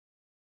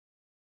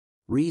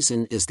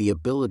Reason is the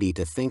ability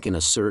to think in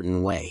a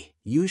certain way,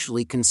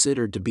 usually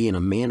considered to be in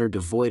a manner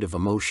devoid of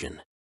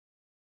emotion.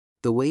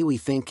 The way we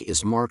think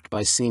is marked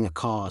by seeing a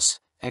cause,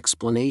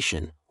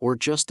 explanation, or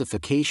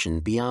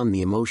justification beyond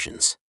the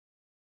emotions.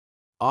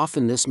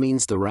 Often this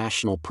means the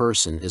rational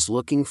person is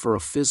looking for a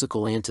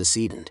physical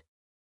antecedent.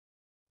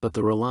 But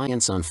the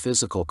reliance on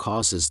physical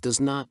causes does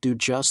not do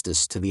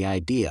justice to the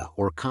idea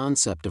or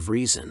concept of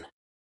reason.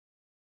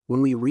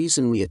 When we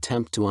reason, we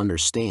attempt to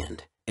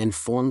understand and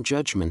form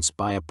judgments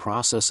by a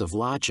process of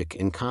logic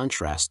in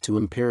contrast to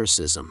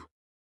empiricism.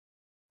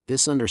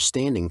 This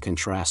understanding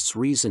contrasts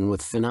reason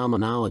with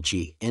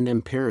phenomenology and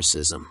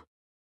empiricism.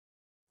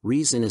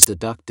 Reason is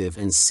deductive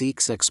and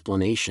seeks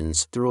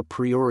explanations through a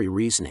priori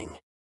reasoning.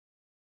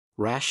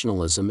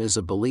 Rationalism is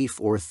a belief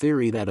or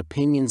theory that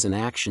opinions and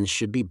actions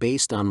should be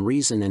based on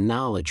reason and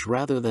knowledge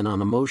rather than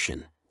on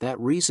emotion, that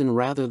reason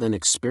rather than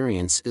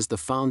experience is the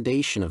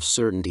foundation of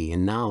certainty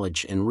in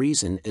knowledge, and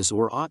reason is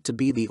or ought to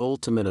be the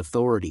ultimate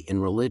authority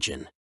in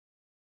religion.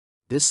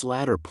 This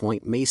latter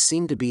point may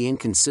seem to be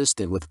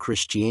inconsistent with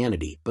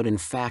Christianity, but in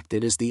fact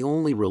it is the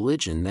only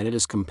religion that it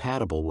is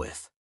compatible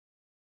with.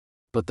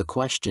 But the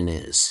question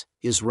is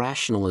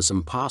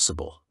rationalism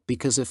possible?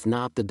 Because if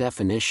not, the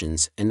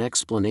definitions and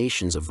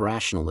explanations of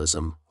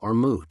rationalism are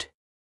moot.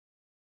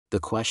 The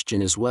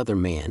question is whether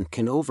man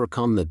can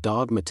overcome the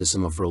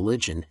dogmatism of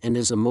religion and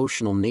his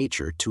emotional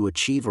nature to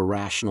achieve a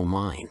rational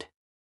mind.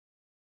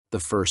 The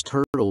first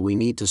hurdle we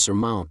need to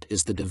surmount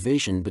is the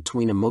division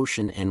between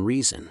emotion and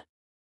reason.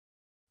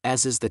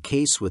 As is the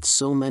case with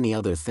so many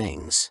other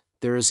things,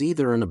 there is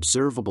either an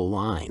observable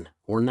line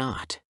or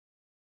not.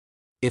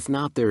 If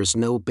not, there is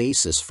no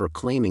basis for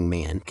claiming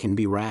man can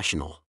be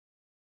rational.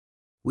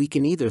 We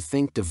can either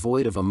think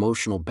devoid of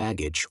emotional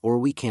baggage or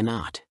we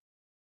cannot.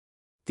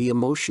 The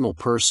emotional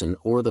person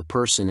or the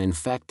person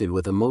infected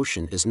with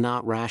emotion is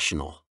not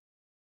rational.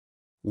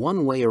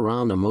 One way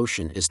around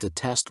emotion is to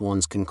test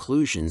one's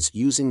conclusions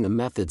using the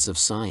methods of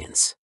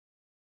science.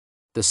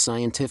 The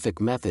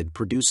scientific method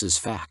produces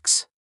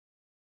facts.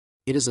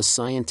 It is a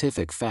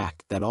scientific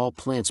fact that all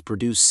plants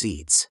produce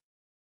seeds.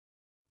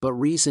 But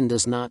reason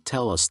does not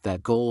tell us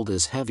that gold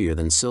is heavier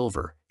than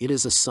silver. It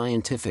is a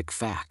scientific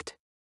fact.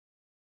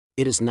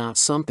 It is not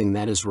something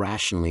that is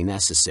rationally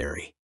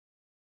necessary.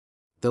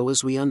 Though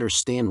as we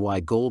understand why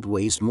gold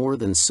weighs more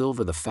than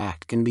silver, the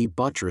fact can be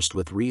buttressed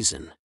with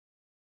reason.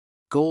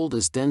 Gold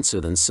is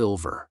denser than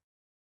silver.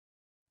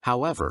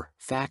 However,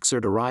 facts are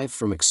derived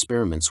from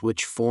experiments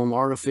which form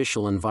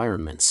artificial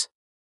environments.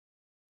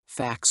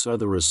 Facts are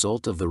the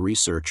result of the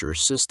researcher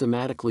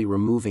systematically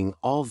removing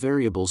all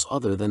variables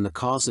other than the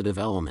causative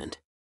element.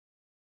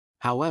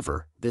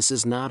 However, this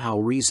is not how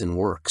reason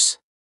works.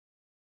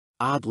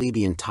 Oddly,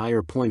 the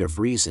entire point of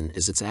reason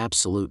is its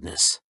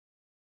absoluteness.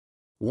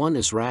 One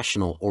is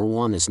rational or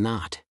one is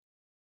not.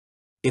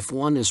 If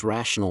one is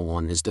rational,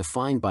 one is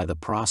defined by the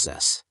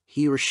process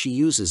he or she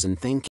uses in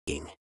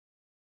thinking.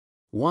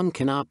 One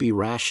cannot be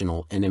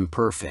rational and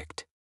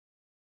imperfect.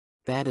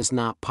 That is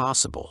not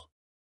possible.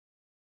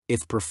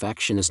 If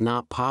perfection is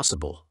not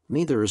possible,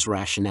 neither is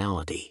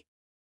rationality.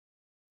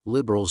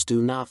 Liberals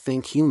do not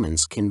think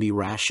humans can be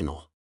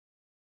rational.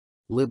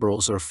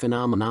 Liberals are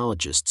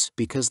phenomenologists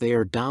because they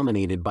are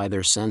dominated by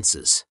their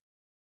senses.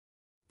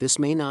 This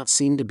may not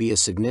seem to be a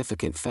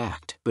significant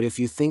fact, but if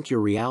you think your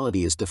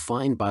reality is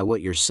defined by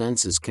what your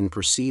senses can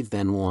perceive,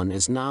 then one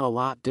is not a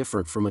lot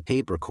different from a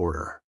tape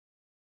recorder.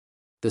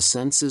 The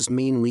senses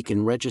mean we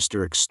can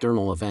register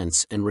external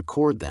events and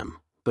record them,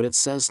 but it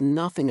says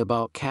nothing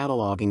about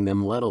cataloging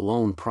them, let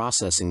alone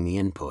processing the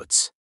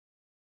inputs.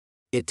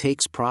 It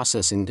takes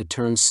processing to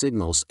turn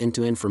signals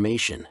into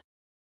information.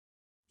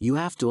 You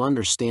have to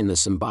understand the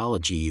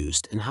symbology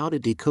used and how to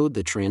decode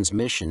the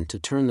transmission to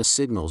turn the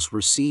signals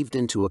received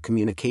into a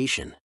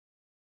communication.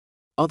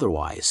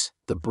 Otherwise,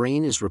 the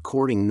brain is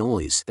recording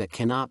noise that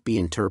cannot be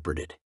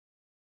interpreted.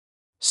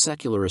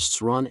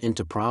 Secularists run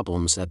into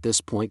problems at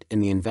this point in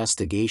the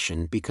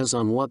investigation because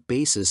on what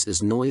basis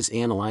is noise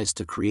analyzed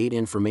to create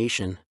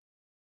information?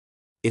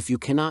 If you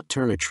cannot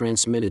turn a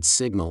transmitted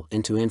signal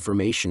into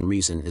information,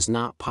 reason is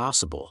not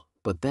possible.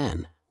 But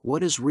then,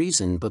 what is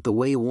reason but the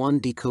way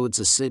one decodes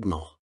a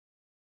signal?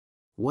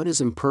 What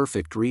is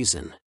imperfect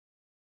reason?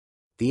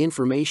 The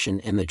information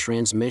and the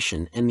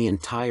transmission and the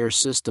entire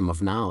system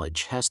of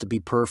knowledge has to be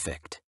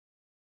perfect.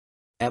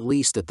 At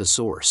least at the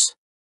source.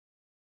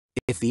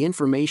 If the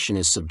information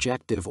is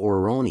subjective or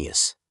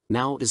erroneous,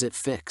 now is it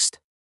fixed?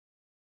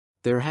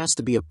 There has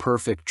to be a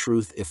perfect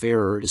truth if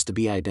error is to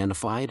be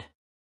identified.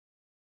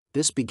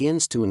 This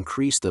begins to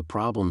increase the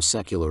problem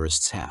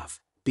secularists have,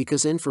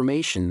 because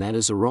information that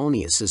is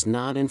erroneous is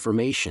not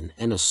information,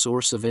 and a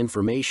source of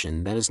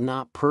information that is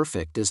not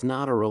perfect is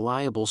not a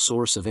reliable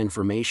source of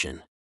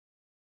information.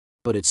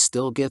 But it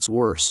still gets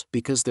worse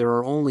because there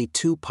are only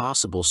two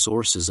possible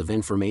sources of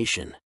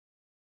information.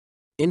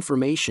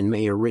 Information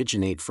may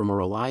originate from a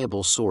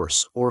reliable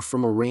source or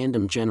from a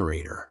random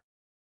generator.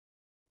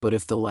 But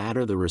if the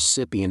latter, the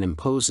recipient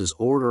imposes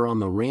order on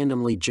the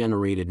randomly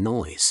generated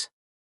noise.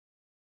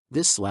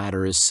 This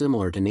latter is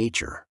similar to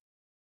nature.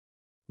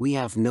 We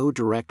have no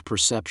direct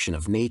perception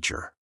of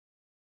nature.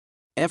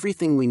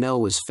 Everything we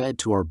know is fed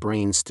to our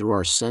brains through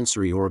our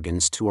sensory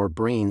organs to our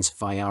brains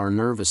via our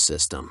nervous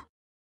system.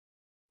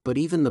 But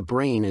even the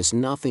brain is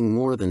nothing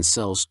more than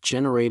cells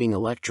generating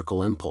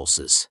electrical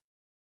impulses.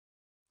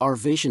 Our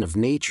vision of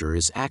nature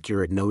is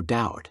accurate, no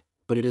doubt,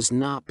 but it is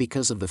not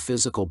because of the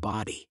physical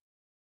body.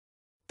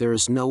 There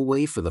is no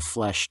way for the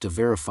flesh to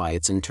verify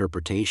its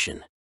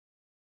interpretation.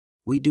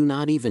 We do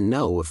not even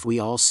know if we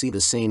all see the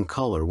same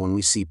color when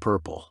we see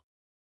purple.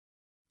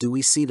 Do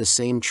we see the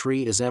same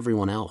tree as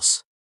everyone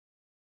else?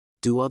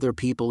 Do other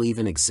people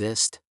even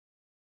exist?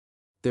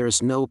 There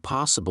is no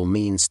possible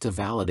means to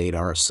validate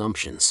our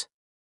assumptions.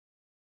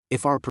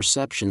 If our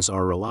perceptions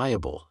are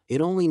reliable, it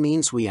only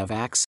means we have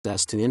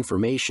access to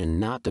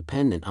information not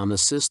dependent on the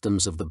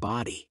systems of the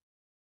body.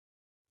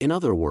 In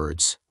other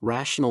words,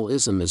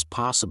 rationalism is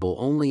possible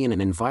only in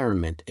an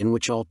environment in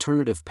which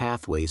alternative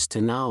pathways to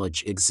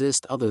knowledge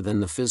exist other than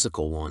the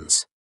physical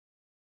ones.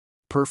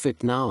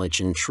 Perfect knowledge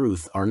and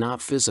truth are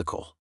not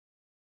physical.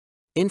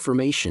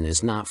 Information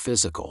is not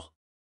physical.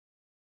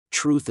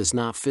 Truth is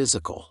not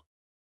physical.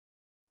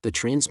 The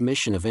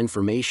transmission of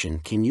information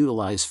can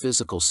utilize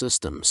physical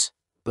systems,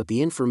 but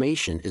the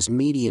information is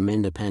medium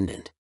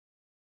independent.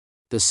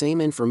 The same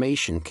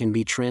information can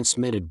be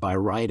transmitted by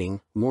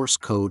writing, Morse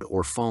code,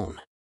 or phone.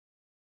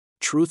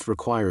 Truth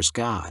requires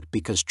God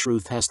because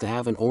truth has to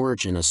have an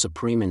origin, a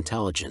supreme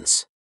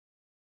intelligence.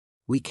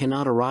 We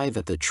cannot arrive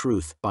at the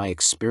truth by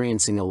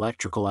experiencing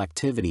electrical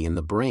activity in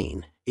the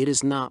brain. It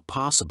is not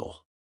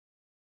possible.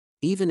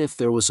 Even if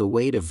there was a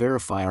way to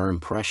verify our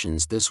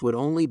impressions, this would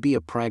only be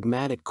a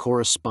pragmatic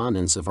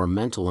correspondence of our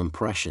mental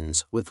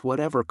impressions with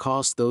whatever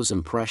caused those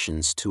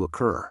impressions to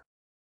occur.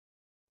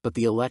 But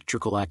the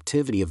electrical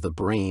activity of the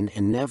brain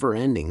and never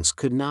endings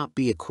could not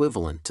be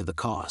equivalent to the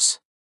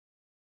cause.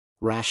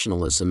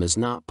 Rationalism is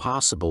not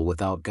possible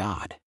without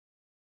God.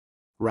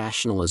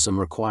 Rationalism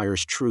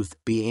requires truth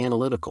be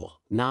analytical,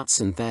 not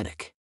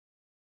synthetic.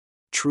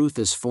 Truth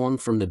is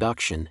formed from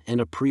deduction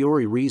and a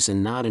priori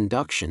reason, not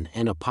induction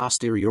and a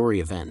posteriori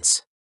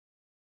events.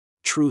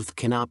 Truth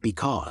cannot be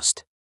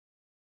caused.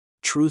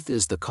 Truth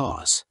is the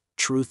cause.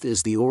 Truth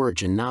is the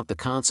origin, not the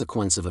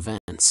consequence of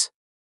events.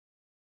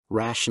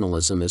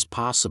 Rationalism is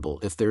possible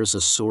if there is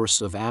a source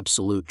of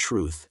absolute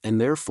truth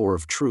and therefore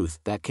of truth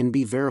that can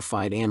be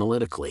verified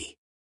analytically.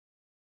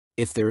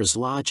 If there is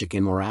logic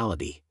in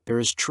morality, there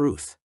is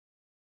truth.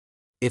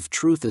 If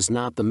truth is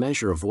not the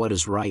measure of what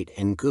is right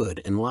and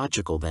good and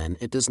logical, then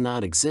it does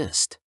not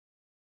exist.